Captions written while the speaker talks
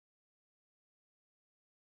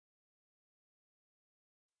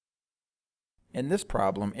In this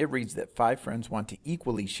problem, it reads that 5 friends want to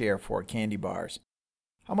equally share 4 candy bars.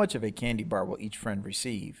 How much of a candy bar will each friend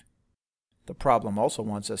receive? The problem also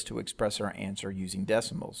wants us to express our answer using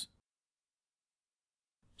decimals.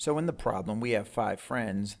 So in the problem, we have 5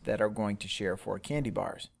 friends that are going to share 4 candy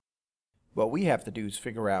bars. What we have to do is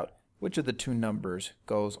figure out which of the two numbers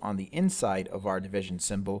goes on the inside of our division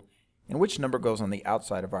symbol and which number goes on the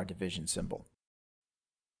outside of our division symbol.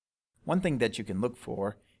 One thing that you can look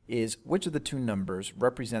for is which of the two numbers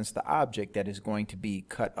represents the object that is going to be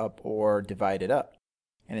cut up or divided up.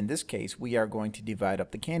 And in this case, we are going to divide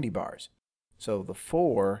up the candy bars. So the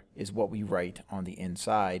 4 is what we write on the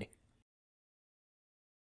inside.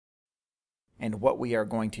 And what we are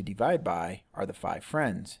going to divide by are the 5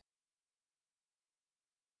 friends.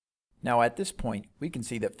 Now at this point, we can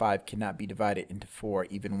see that 5 cannot be divided into 4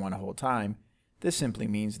 even one whole time. This simply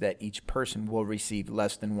means that each person will receive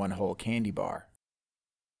less than one whole candy bar.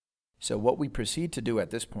 So what we proceed to do at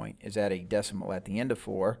this point is add a decimal at the end of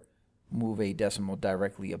 4, move a decimal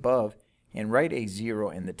directly above, and write a 0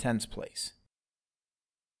 in the tens place.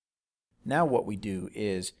 Now what we do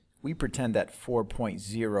is we pretend that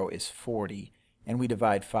 4.0 is 40, and we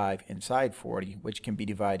divide 5 inside 40, which can be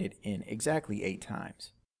divided in exactly 8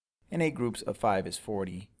 times. And 8 groups of 5 is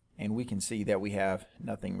 40, and we can see that we have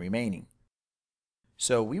nothing remaining.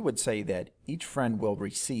 So we would say that each friend will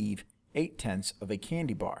receive 8/10 of a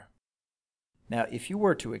candy bar. Now if you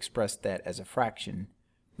were to express that as a fraction,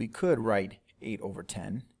 we could write 8 over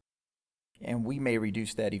 10, and we may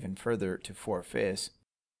reduce that even further to 4/5,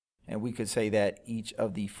 and we could say that each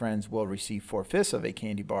of the friends will receive 4/5 of a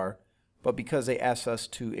candy bar, but because they asked us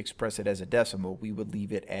to express it as a decimal, we would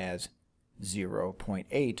leave it as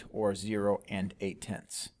 0.8 or 0 and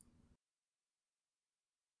 8/10.